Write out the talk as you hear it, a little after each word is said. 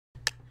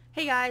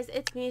Hey guys,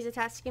 it's me,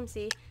 Zatastic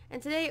MC,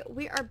 and today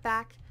we are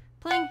back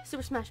playing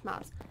Super Smash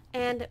Bros.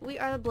 And we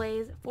are the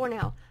Blaze for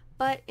now.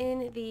 But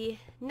in the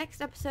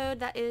next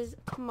episode, that is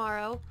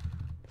tomorrow,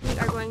 we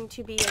are going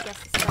to be, I guess,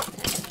 the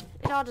skeleton.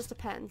 It all just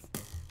depends.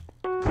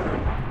 So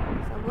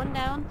one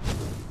down.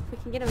 If we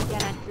can get him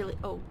again, I'd really...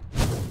 Oh.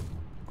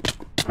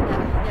 No,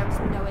 there was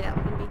no way that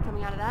we're going to be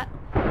coming out of that.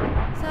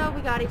 So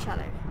we got each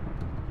other.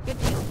 Good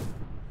deal.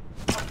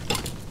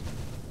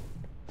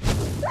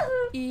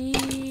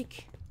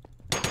 Eek.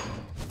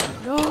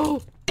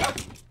 No!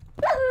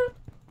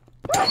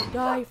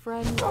 Die,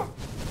 friend. Oh,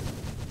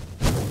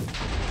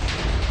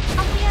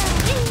 yeah!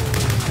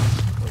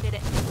 We did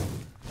it.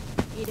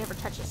 You never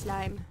touch a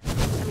slime.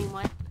 I mean,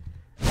 what?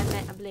 I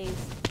meant a blaze.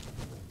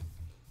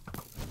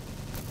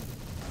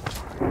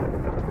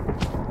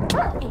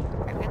 Hey,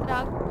 alright, we got the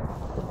dog.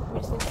 We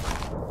just need to...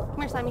 Come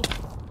here, Slimy.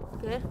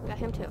 Good, we got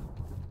him too.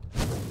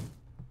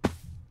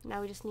 Now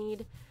we just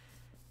need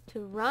to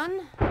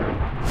run.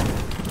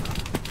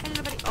 Hey,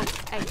 little buddy. Oh,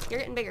 hey, you're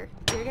getting bigger.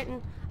 You're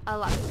getting a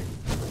lot bigger.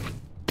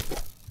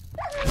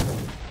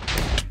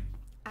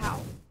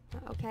 Ow.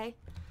 Okay.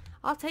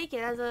 I'll take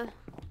it as a...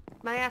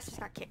 My ass just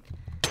got kicked.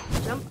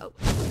 Jump. Oh,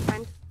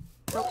 friend.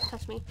 Don't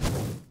touch me.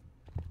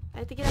 I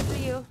have to get after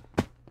you.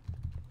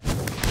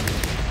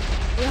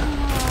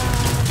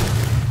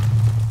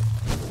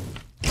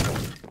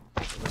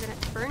 We're gonna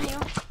burn you.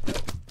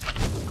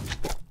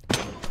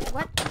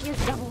 What? He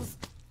has doubles.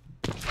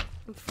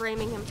 I'm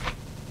framing him.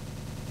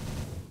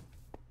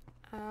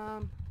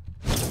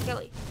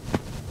 Skelly.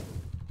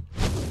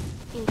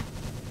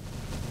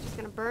 Just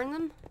gonna burn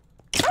them.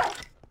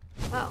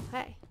 Oh,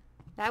 hey.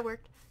 That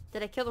worked.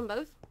 Did I kill them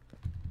both?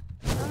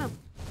 I don't know.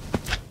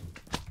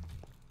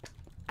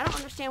 I don't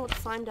understand what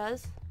the slime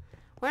does.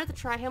 We're gonna have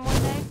to try him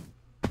one day.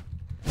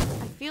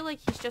 I feel like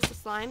he's just a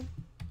slime.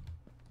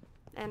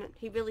 And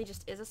he really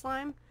just is a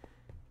slime.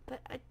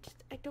 But I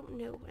don't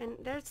know. And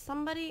there's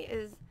somebody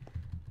is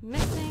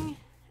missing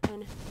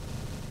and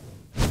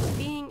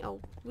being a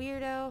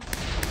weirdo.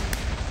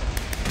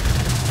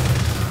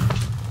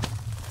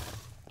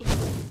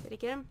 Did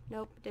he get him?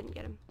 Nope, didn't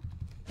get him.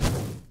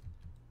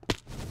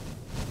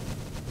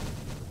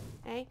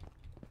 Hey,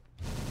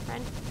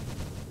 friend.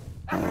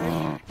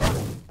 Friend.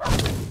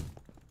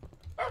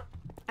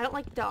 I don't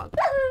like the dog.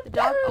 The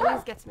dog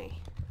always gets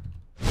me.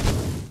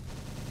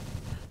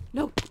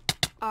 Nope.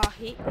 Oh,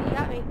 he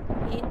got me.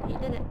 He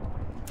did it.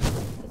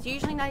 It's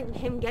usually not even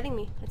him getting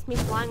me. It's me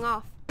flying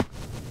off.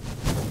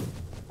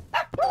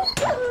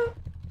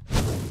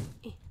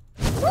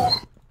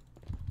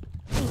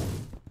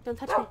 Don't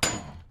touch me.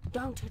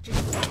 Don't touch me.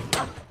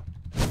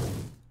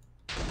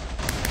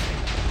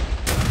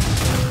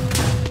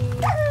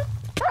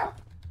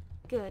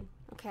 Good.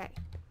 Okay.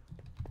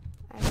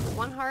 I have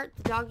one heart.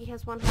 The doggy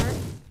has one heart.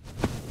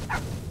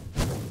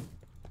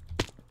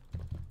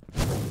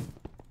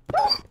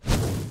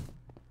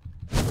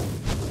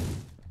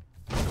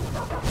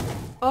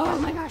 Oh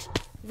my gosh.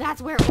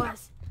 That's where it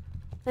was.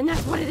 And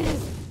that's what it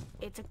is.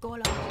 It's a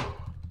golem.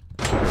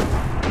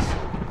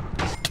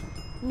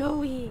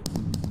 No,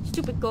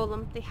 stupid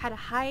golem. They had to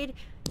hide,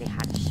 they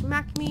had to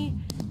smack me,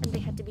 and they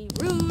had to be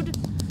rude.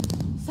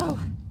 So,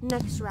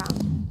 next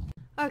round.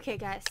 Okay,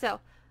 guys, so,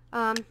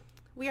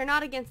 we are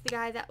not against the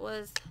guy that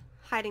was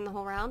hiding the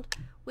whole round.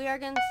 We are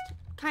against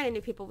kind of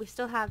new people. We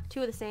still have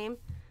two of the same,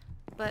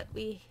 but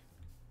we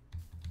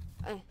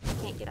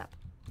can't get up.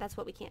 That's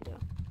what we can't do.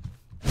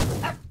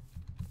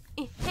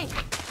 Hey,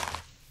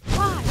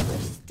 why? They're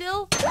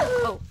still...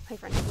 Oh, hey,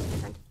 friend. Hey,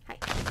 friend. Hi.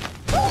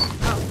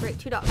 Oh, great,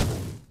 two dogs.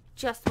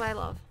 Just what I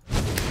love.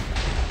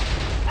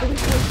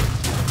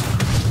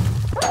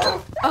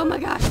 Oh my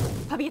gosh!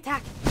 Puppy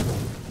attack!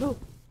 No!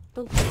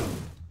 Don't.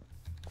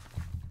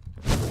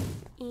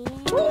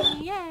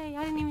 Yay!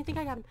 I didn't even think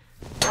I got him.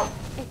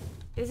 Hey,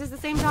 this is the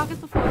same dog as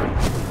before.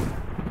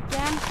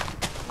 Again,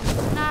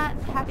 I'm not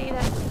happy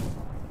that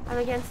I'm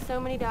against so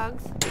many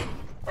dogs.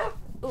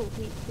 Oh,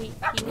 he knew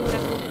what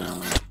I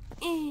was doing.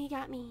 He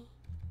got me.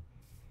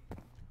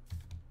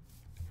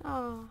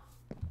 Oh.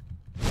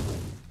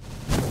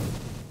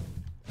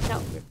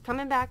 No, you're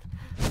coming back.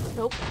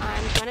 Nope,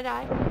 I'm gonna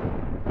die.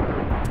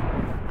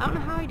 I don't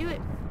know how I do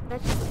it.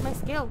 That's just my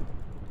skill.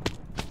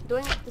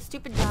 Doing the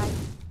stupid dive.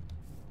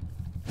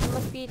 It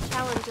must be a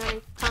challenge that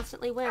I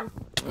constantly win.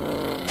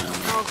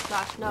 Oh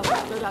gosh, no.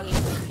 No doggy.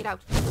 Get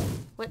out.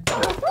 What?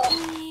 Stop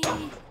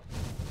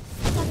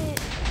it.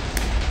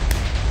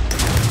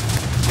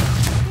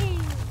 Hey,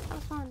 that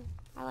was fun.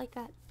 I like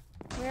that.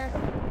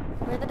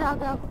 Where'd the dog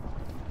go?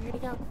 Where'd he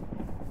go?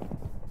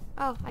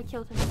 Oh, I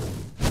killed him.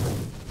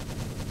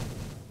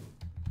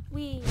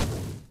 Wee.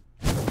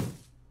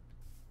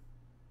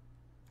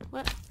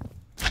 What?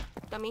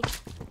 Dummy.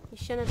 You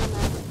shouldn't have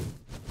done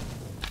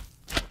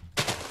that.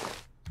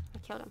 I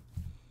killed him.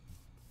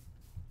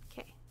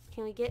 Okay.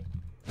 Can we get...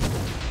 I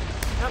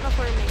don't know if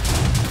we're in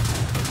Minecraft.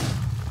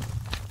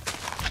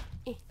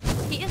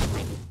 He is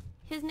tiny.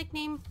 His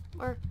nickname,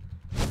 or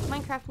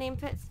Minecraft name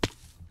fits.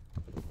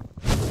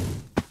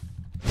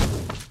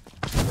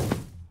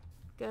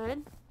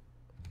 Good.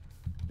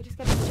 We just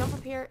gotta jump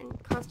up here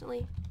and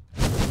constantly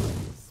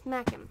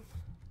smack him.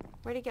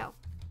 Where'd he go?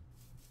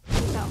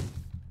 He fell.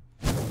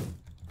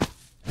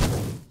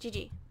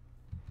 GG.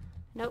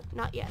 Nope,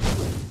 not yet.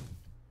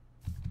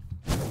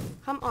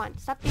 Come on,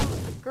 stop being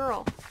a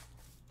girl.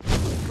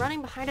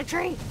 Running behind a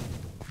tree.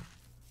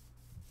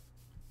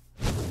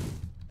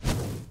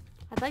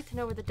 I'd like to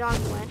know where the dog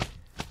went,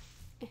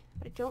 but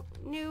I don't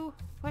know.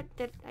 What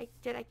did I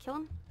kill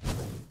him?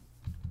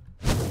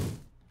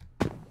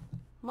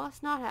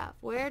 Must not have.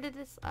 Where did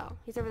this? Oh,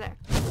 he's over there.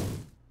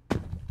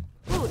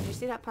 Ooh, did you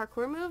see that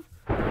parkour move?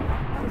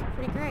 That was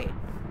pretty great.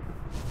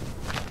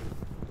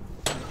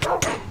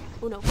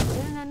 Oh no!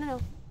 No!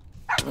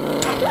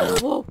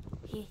 Whoa!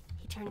 He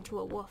turned into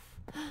a wolf.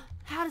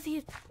 How does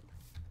he?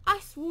 I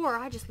swore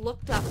I just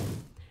looked up,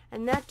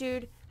 and that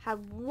dude had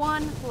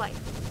 1 life.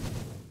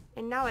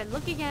 And now I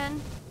look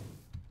again,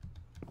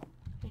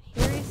 and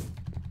here he's.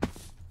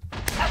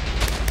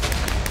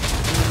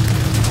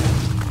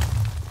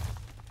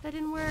 That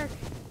didn't work.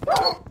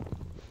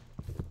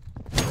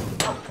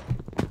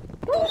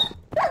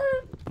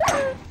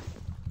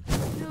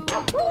 No.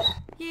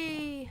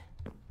 Yay.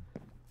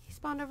 He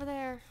spawned over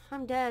there.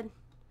 I'm dead.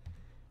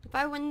 If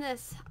I win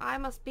this, I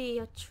must be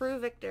a true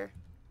victor.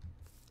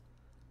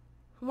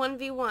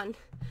 1v1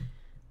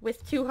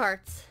 with 2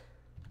 hearts.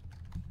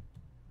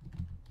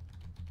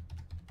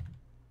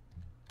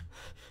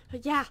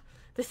 Yeah,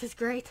 this is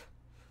great.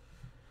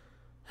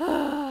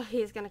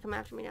 He's gonna come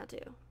after me now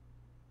too.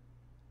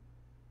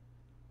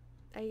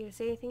 Are you gonna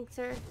say anything,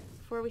 sir,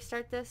 before we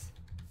start this?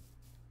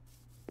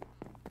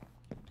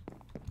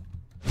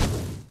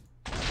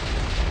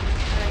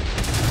 Alright.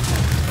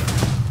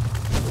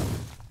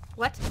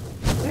 What?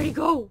 Where'd he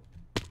go?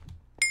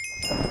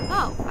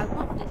 Oh, I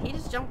won't. Did he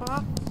just jump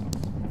off?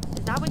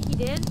 Is that what he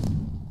did?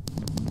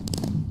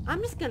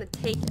 I'm just gonna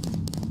take it.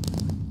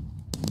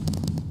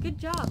 Good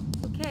job.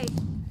 Okay.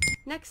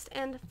 Next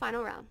and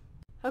final round.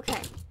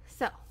 Okay,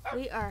 so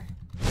we are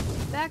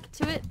back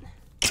to it.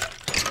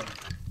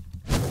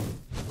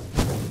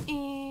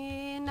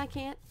 And I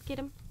can't get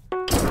him.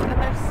 I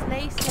better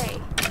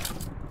stay.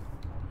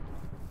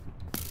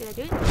 Did I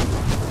do it?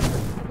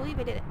 I believe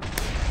I did it.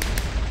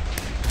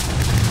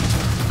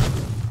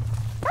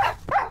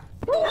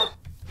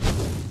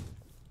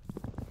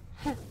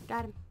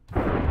 Got him.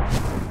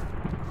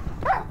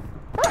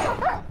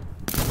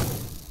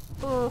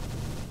 Oh,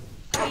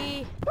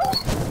 I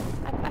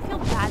feel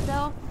bad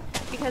though,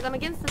 because I'm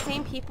against the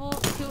same people,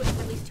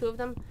 at least 2 of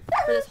them,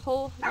 for this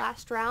whole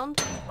last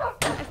round,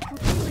 and I've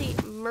completely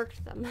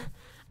murked them.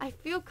 I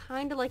feel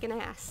kind of like an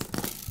ass.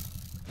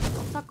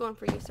 I'll stop going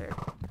for you, sir.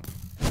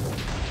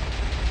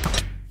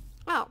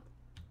 Oh.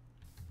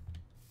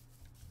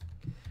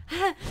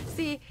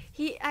 See,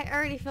 I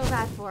already feel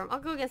bad for him. I'll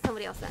go against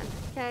somebody else then,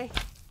 okay?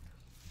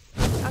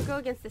 I'll go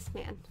against this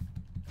man.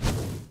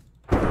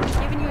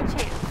 I'm giving you a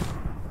chance.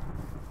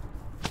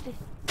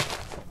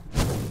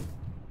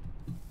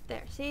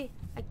 There, see?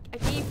 I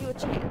gave you a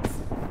chance.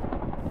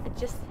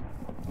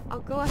 I'll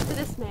go after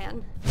this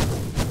man.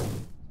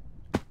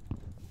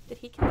 Did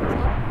he kill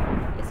himself?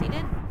 Yes, he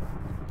did.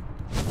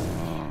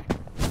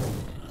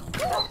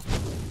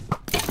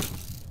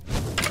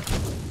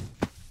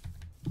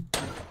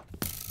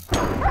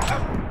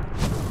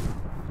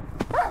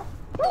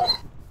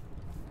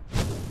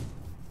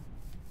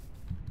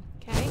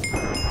 Okay, I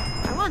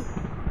won.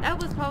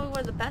 That was probably one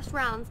of the best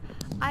rounds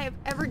I have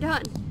ever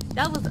done.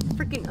 That was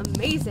freaking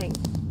amazing.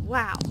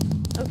 Wow.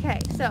 Okay,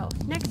 so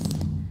next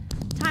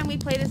time we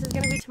play this is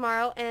going to be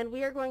tomorrow, and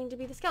we are going to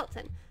be the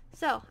skeleton.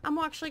 So I'm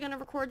actually going to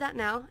record that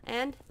now,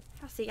 and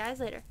I'll see you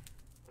guys later.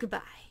 Goodbye.